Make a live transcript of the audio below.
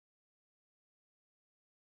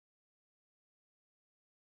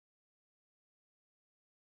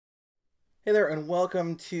Hey there, and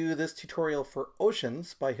welcome to this tutorial for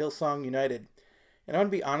Oceans by Hillsong United. And I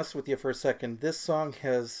want to be honest with you for a second. This song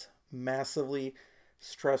has massively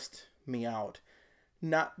stressed me out.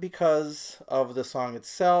 Not because of the song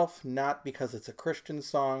itself, not because it's a Christian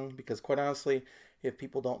song, because quite honestly, if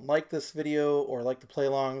people don't like this video or like the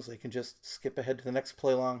play-alongs, they can just skip ahead to the next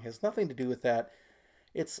play-along. It has nothing to do with that.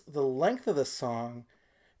 It's the length of the song,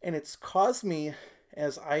 and it's caused me,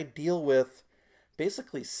 as I deal with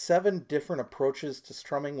basically 7 different approaches to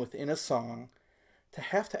strumming within a song, to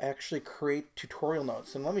have to actually create tutorial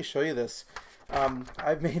notes. And let me show you this.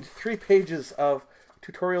 I've made 3 pages of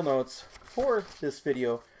tutorial notes for this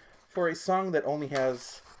video for a song that only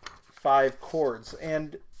has 5 chords.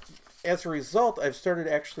 And as a result, I've started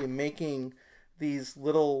actually making these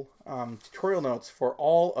little tutorial notes for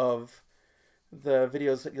all of the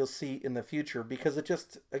videos that you'll see in the future, because it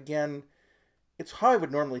just, again, it's how I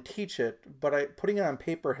would normally teach it, but putting it on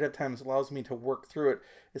paper ahead of time allows me to work through it,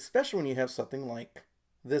 especially when you have something like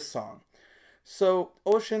this song. So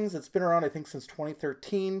Oceans, it's been around I think since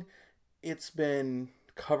 2013. It's been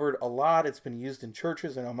covered a lot. It's been used in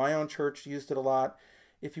churches. I know my own church used it a lot.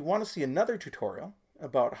 If you want to see another tutorial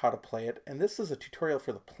about how to play it, and this is a tutorial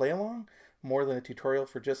for the play-along more than a tutorial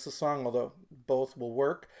for just the song, although both will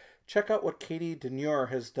work, check out what Katie Denure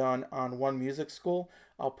has done on One Music School.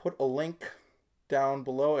 I'll put a link down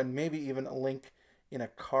below and maybe even a link in a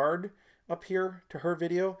card up here to her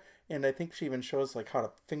video, and I think she even shows like how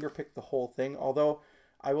to finger pick the whole thing, although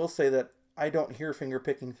I will say that I don't hear finger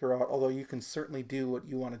picking throughout, although you can certainly do what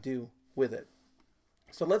you want to do with it.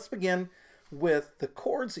 So let's begin with the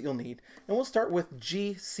chords that you'll need, and we'll start with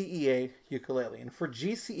GCEA ukulele. And for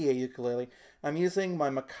GCEA ukulele, I'm using my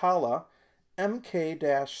Macala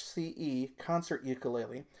MK-CE concert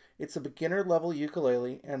ukulele. It's a beginner level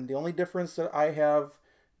ukulele, and the only difference that I have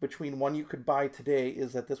between one you could buy today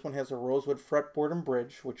is that this one has a rosewood fretboard and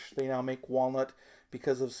bridge, which they now make walnut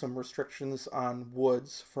because of some restrictions on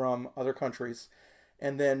woods from other countries.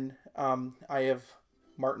 And then I have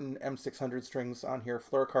Martin M600 strings on here,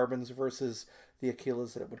 fluorocarbons versus the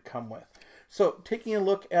Aquilas that it would come with. So taking a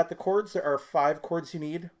look at the chords, there are 5 chords you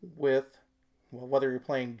need with, well, whether you're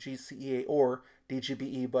playing GCEA or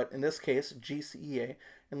DGBE, but in this case, GCEA,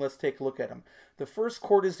 and let's take a look at them. The first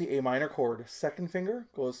chord is the A minor chord. Second finger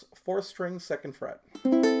goes 4th string, 2nd fret.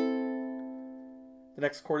 The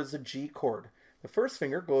next chord is the G chord. The first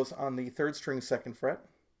finger goes on the 3rd string, 2nd fret.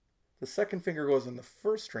 The second finger goes on the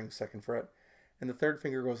 1st string, 2nd fret. And the third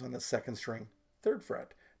finger goes on the 2nd string, 3rd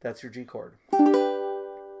fret. That's your G chord.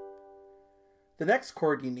 The next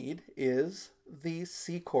chord you need is the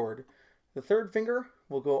C chord. The 3rd finger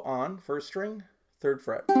will go on 1st string, 3rd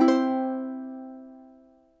fret.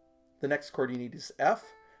 The next chord you need is F.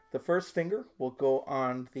 The 1st finger will go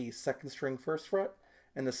on the 2nd string, 1st fret,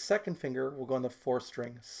 and the 2nd finger will go on the 4th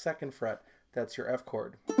string, 2nd fret. That's your F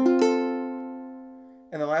chord.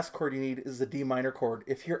 And the last chord you need is the D minor chord.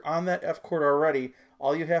 If you're on that F chord already,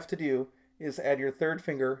 all you have to do is add your 3rd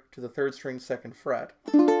finger to the 3rd string, 2nd fret.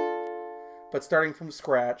 But starting from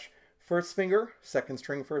scratch, 1st finger, 2nd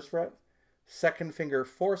string, 1st fret, 2nd finger,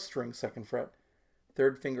 4th string, 2nd fret,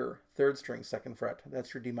 3rd finger, 3rd string, 2nd fret.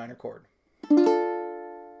 That's your D minor chord.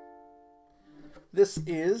 This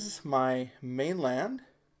is my mainland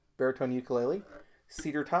baritone ukulele,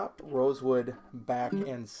 cedar top, rosewood back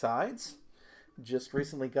and sides. Just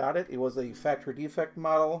recently got it. It was a factory defect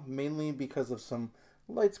model, mainly because of some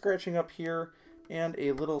light scratching up here and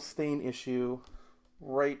a little stain issue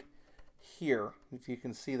right here, if you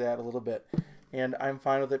can see that a little bit. And I'm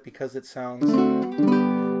fine with it because it sounds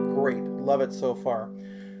great. Love it so far.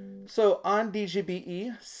 So on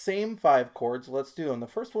DGBE, same 5 chords. Let's do them. The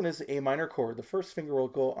first one is the A minor chord. The 1st finger will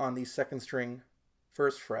go on the 2nd string,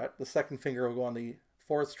 1st fret. The 2nd finger will go on the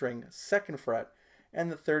 4th string, 2nd fret. And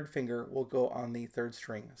the 3rd finger will go on the 3rd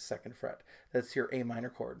string, 2nd fret. That's your A minor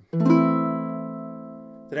chord.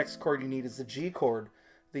 The next chord you need is the G chord.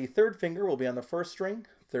 The 3rd finger will be on the 1st string,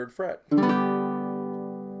 3rd fret.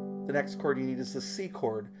 The next chord you need is the C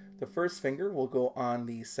chord. The 1st finger will go on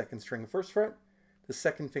the 2nd string, 1st fret. The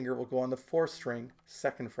 2nd finger will go on the 4th string,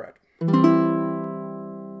 2nd fret. The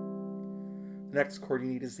next chord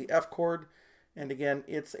you need is the F chord. And again,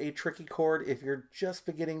 it's a tricky chord. If you're just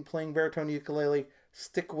beginning playing baritone ukulele,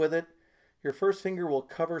 stick with it. Your 1st finger will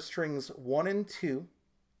cover strings 1 and 2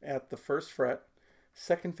 at the 1st fret.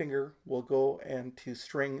 2nd finger will go into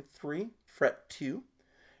string 3, fret 2.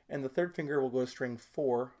 And the 3rd finger will go to string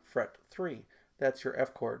 4, fret 3. That's your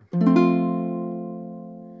F chord.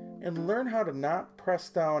 And learn how to not press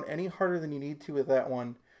down any harder than you need to with that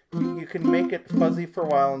one. You can make it fuzzy for a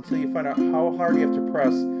while until you find out how hard you have to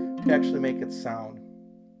press to actually make it sound.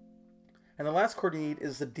 And the last chord you need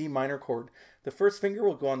is the D minor chord. The first finger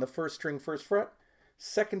will go on the first string, first fret,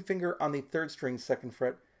 second finger on the third string, second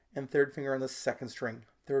fret, and third finger on the second string,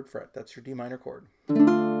 third fret. That's your D minor chord.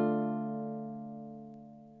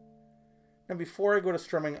 Now before I go to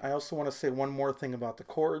strumming, I also want to say one more thing about the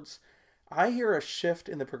chords. I hear a shift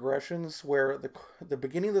in the progressions where the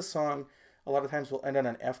beginning of the song a lot of times will end on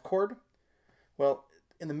an F chord. Well,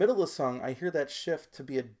 in the middle of the song, I hear that shift to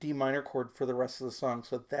be a D minor chord for the rest of the song.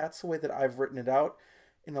 So that's the way that I've written it out.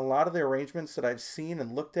 In a lot of the arrangements that I've seen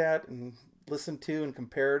and looked at and listened to and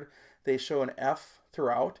compared, they show an F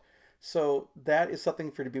throughout. So that is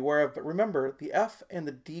something for you to be aware of. But remember, the F and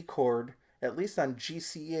the D chord, at least on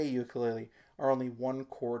GCEA ukulele, are only one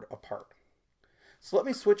chord apart. So let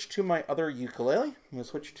me switch to my other ukulele. I'm going to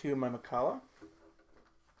switch to my Macala.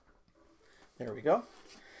 There we go.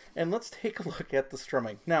 And let's take a look at the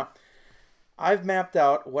strumming. Now, I've mapped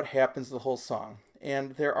out what happens the whole song.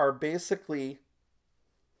 And there are basically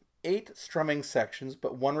 8 strumming sections,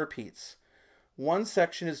 but 1 repeats. One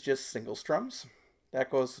section is just single strums.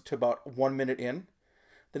 That goes to about 1 minute in.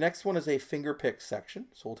 The next one is a finger pick section.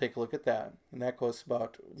 So we'll take a look at that. And that goes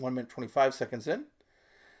about 1 minute 25 seconds in.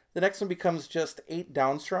 The next one becomes just 8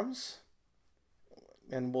 down strums.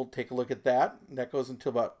 And we'll take a look at that. That goes until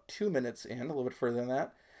about 2 minutes in, a little bit further than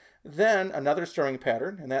that. Then another strumming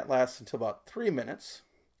pattern, and that lasts until about 3 minutes.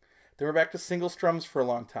 Then we're back to single strums for a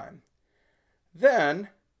long time. Then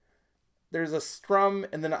there's a strum,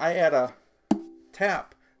 and then I add a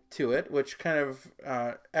tap to it, which kind of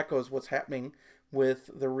echoes what's happening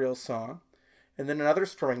with the real song. And then another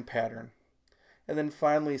strumming pattern. And then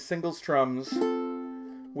finally single strums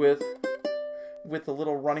with the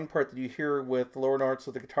little running part that you hear with the lower notes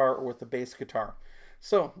of the guitar or with the bass guitar.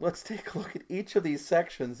 So let's take a look at each of these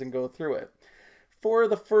sections and go through it. For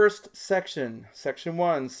the first section, section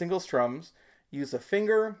 1, single strums, use a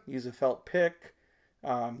finger, use a felt pick,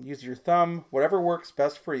 use your thumb, whatever works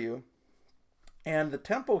best for you. And the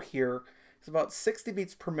tempo here is about 60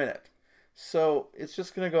 beats per minute. So it's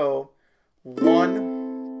just going to go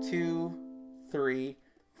 1, 2, 3,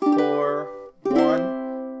 4,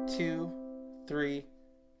 1, 2, 3,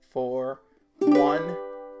 4, 1,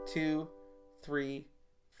 2, 3,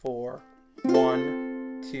 4,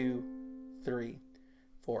 1, 2, 3,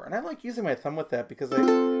 4. And I like using my thumb with that because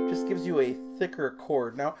it just gives you a thicker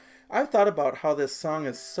chord. Now, I've thought about how this song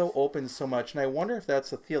is so open so much, and I wonder if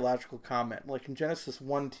that's a theological comment. Like in Genesis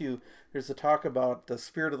 1:2, there's a talk about the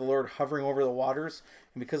Spirit of the Lord hovering over the waters,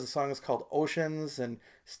 and because the song is called Oceans and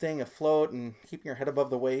staying afloat and keeping your head above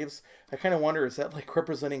the waves, I kind of wonder, is that like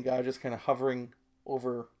representing God just kind of hovering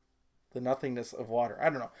over the nothingness of water? I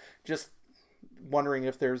don't know. Just wondering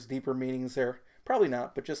if there's deeper meanings there. Probably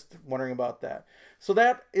not, but just wondering about that. So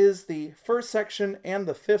that is the first section and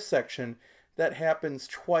the fifth section. That happens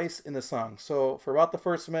twice in the song. So for about the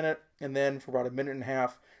first minute, and then for about 1.5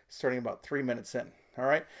 minutes, starting about 3 minutes in. All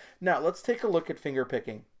right. Now let's take a look at finger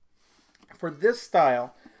picking. For this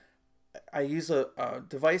style, I use a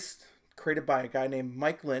device created by a guy named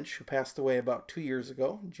Mike Lynch, who passed away about 2 years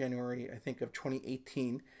ago, January, I think, of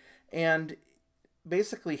 2018. And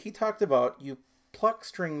basically, he talked about you pluck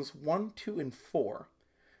strings 1, 2, and 4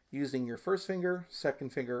 using your first finger,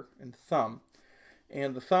 second finger, and thumb.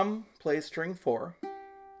 And the thumb plays string 4,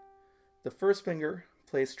 the first finger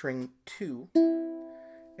plays string 2,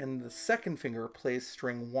 and the second finger plays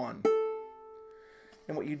string 1.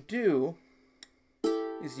 And what you do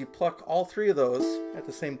is you pluck all 3 of those at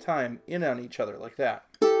the same time in on each other like that.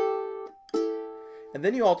 And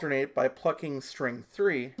then you alternate by plucking string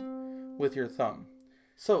 3 with your thumb.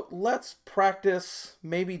 So let's practice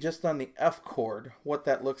maybe just on the F chord what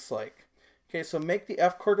that looks like. Okay, so make the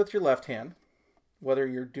F chord with your left hand, whether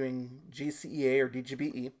you're doing GCEA or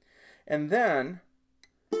DGBE, and then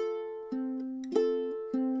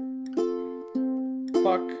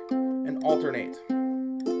pluck and alternate.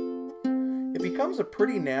 It becomes a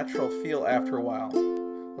pretty natural feel after a while.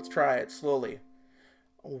 Let's try it slowly.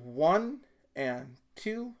 1 and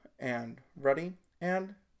 2 and ready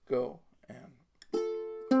and go and.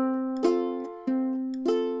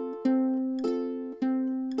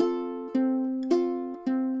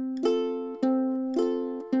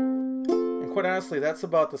 Quite honestly, that's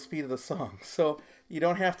about the speed of the song. So you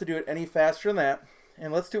don't have to do it any faster than that.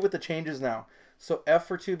 And let's do it with the changes now. So F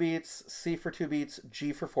for 2 beats, C for 2 beats,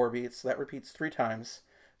 G for 4 beats. That repeats 3 times.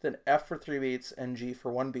 Then F for 3 beats and G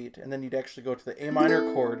for 1 beat. And then you'd actually go to the A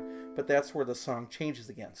minor chord, but that's where the song changes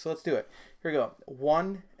again. So let's do it. Here we go.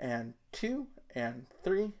 1 and 2 and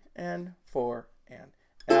 3 and 4 and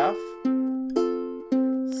F,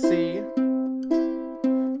 C,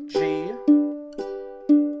 G,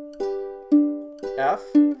 F,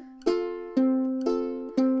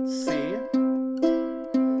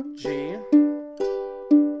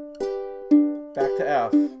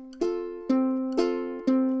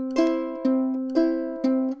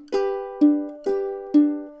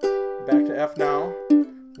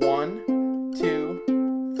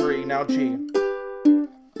 now G.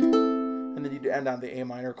 And then you'd end on the A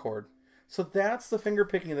minor chord. So that's the finger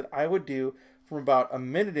picking that I would do from about a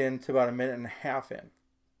minute in to about a minute and a half in.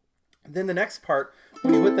 Then the next part,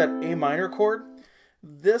 when you hit that A minor chord,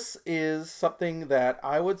 this is something that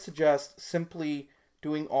I would suggest simply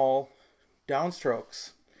doing all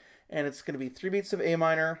downstrokes. And it's going to be 3 beats of A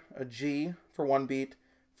minor, a G for 1 beat,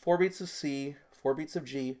 4 beats of C, 4 beats of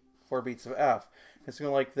G, 4 beats of F. It's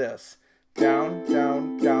going like this. Down,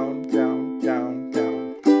 down, down, down, down,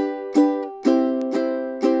 down.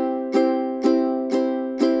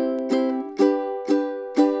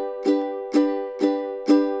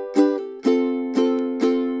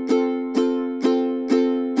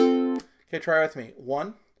 Okay, try with me.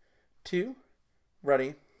 1, 2,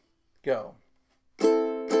 ready, go.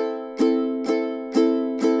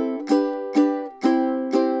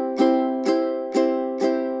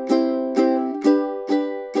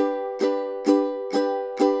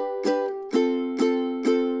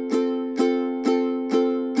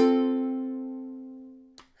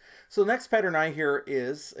 So the next pattern I hear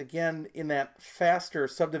is, again, in that faster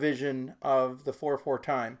subdivision of the 4/4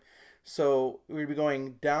 time. So we'd be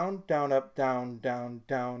going down, down, up, down, down,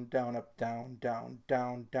 down, down, up, down, down,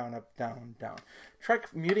 down, down, up, down, down. Try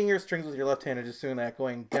muting your strings with your left hand and just doing that,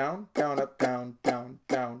 going down, down, up, down, down,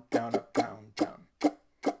 down, down, up, down, down.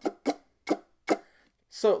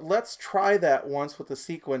 So let's try that once with the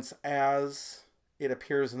sequence as it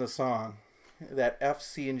appears in the song. That F,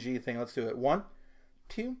 C, and G thing. Let's do it. 1,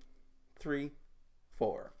 2, 3,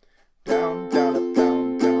 4. Down, down, up,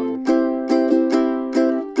 down, down.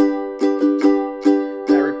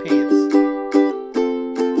 That repeats.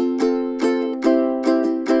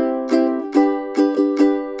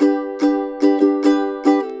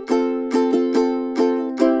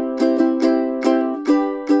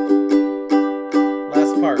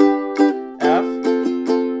 Last part. F,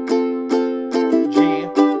 G.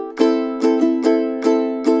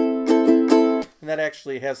 And that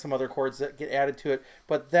actually has some other chords that get added to it,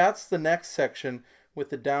 but that's the next section with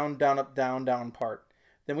the down, down, up, down, down part.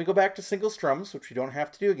 Then we go back to single strums, which we don't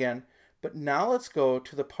have to do again, but now let's go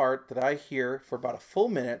to the part that I hear for about a full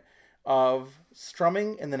minute of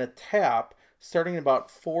strumming and then a tap starting at about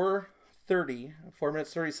 4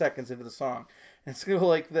 minutes 30 seconds into the song. And it's going to go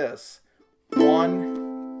like this.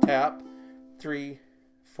 1, tap, 3,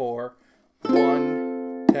 4,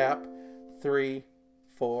 1, tap, 3,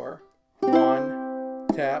 4, 1,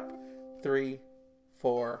 tap, 3,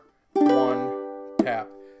 4, 1, tap,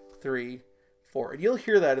 3, 4. And you'll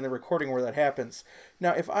hear that in the recording where that happens.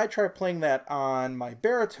 Now, if I try playing that on my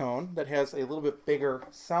baritone that has a little bit bigger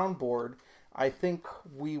soundboard, I think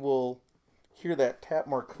we will hear that tap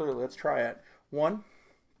more clearly. Let's try it. 1,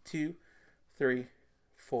 2, 3,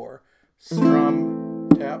 4. Strum,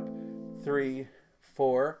 tap, 3,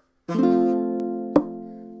 4,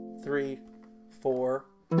 3, 4,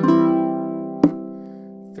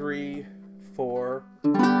 3, 4,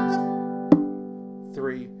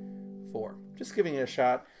 3, 4. Just giving it a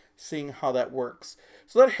shot, seeing how that works.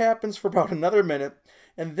 So that happens for about another minute,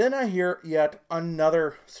 and then I hear yet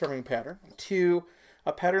another strumming pattern to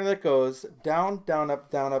a pattern that goes down, down,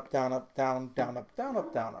 up, down, up, down, up, down, down, up, down,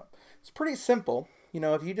 up, down, up. It's pretty simple. You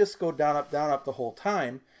know, if you just go down, up the whole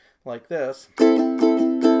time, like this, you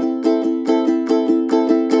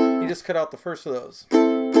just cut out the first of those.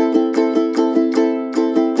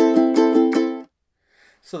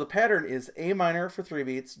 So the pattern is A minor for 3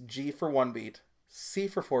 beats, G for 1 beat, C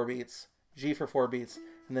for 4 beats, G for 4 beats,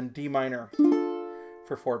 and then D minor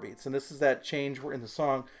for 4 beats. And this is that change in the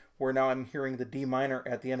song where now I'm hearing the D minor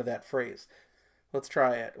at the end of that phrase. Let's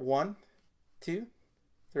try it. 1, 2,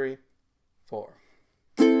 3, 4.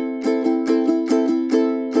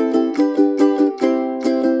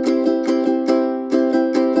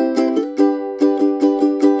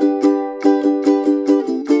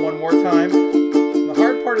 One more time. The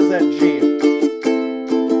hard part is that G.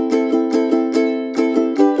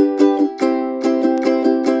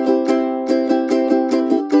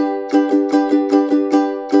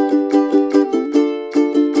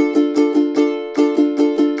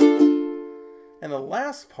 And the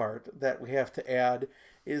last part that we have to add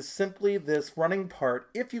is simply this running part,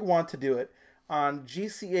 if you want to do it. On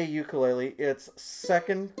GCEA ukulele, it's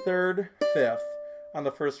 2nd, 3rd, 5th on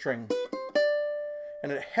the first string.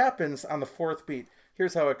 And it happens on the 4th beat.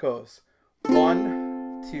 Here's how it goes.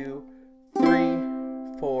 1, 2,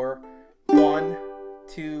 3, 4, 1,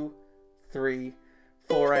 2, 3,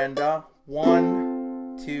 4, and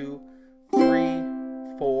 1, 2, 3,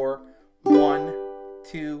 4, 1,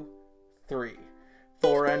 2, 3,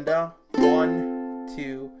 4, and 1,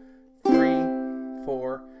 2, 3,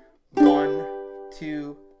 4, 1,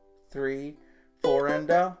 2, 3, 4, and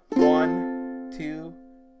a 1, 2,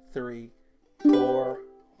 3, 4,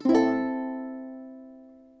 1.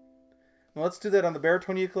 Now let's do that on the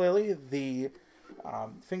baritone ukulele. The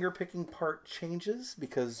finger picking part changes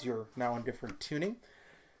because you're now in different tuning.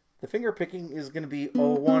 The finger picking is going to be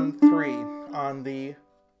 0, 1, 3 on the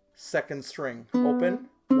second string. Open,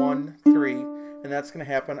 1, 3, and that's going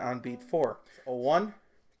to happen on beat 4. 0, 1,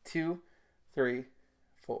 2, 3,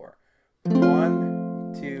 4.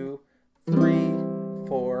 1, 2, 3,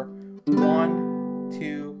 4. 1,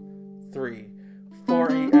 2, 3.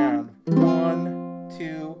 4 E and 1,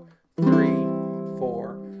 2, 3,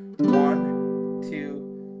 4. 1,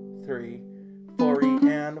 2, 3. 4 E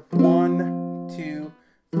and 1, 2,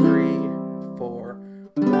 3, 4.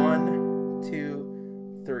 1,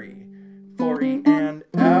 2, 3. 4 E and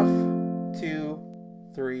F, 2,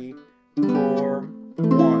 3, 4,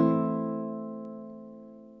 1.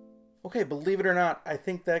 Okay, believe it or not, I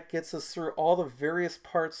think that gets us through all the various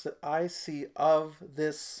parts that I see of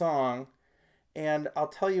this song. And I'll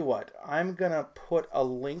tell you what, I'm going to put a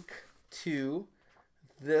link to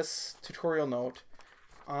this tutorial note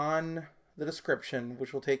on the description,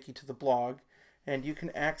 which will take you to the blog, and you can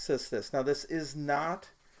access this. Now, this is not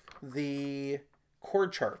the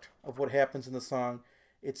chord chart of what happens in the song.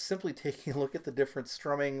 It's simply taking a look at the different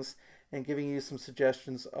strummings and giving you some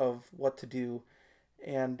suggestions of what to do.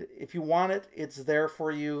 And if you want it, it's there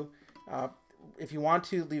for you. If you want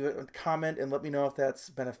to, leave a comment and let me know if that's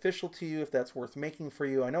beneficial to you, if that's worth making for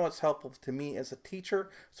you. I know it's helpful to me as a teacher,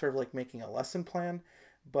 sort of like making a lesson plan,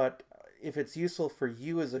 but if it's useful for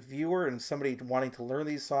you as a viewer and somebody wanting to learn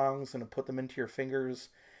these songs and to put them into your fingers,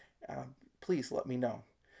 please let me know.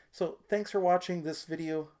 So thanks for watching this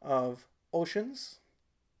video of Oceans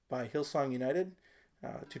by Hillsong United,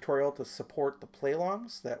 tutorial to support the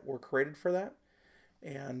play-alongs that were created for that.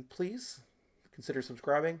 And please consider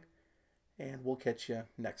subscribing, and we'll catch you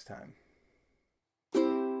next time.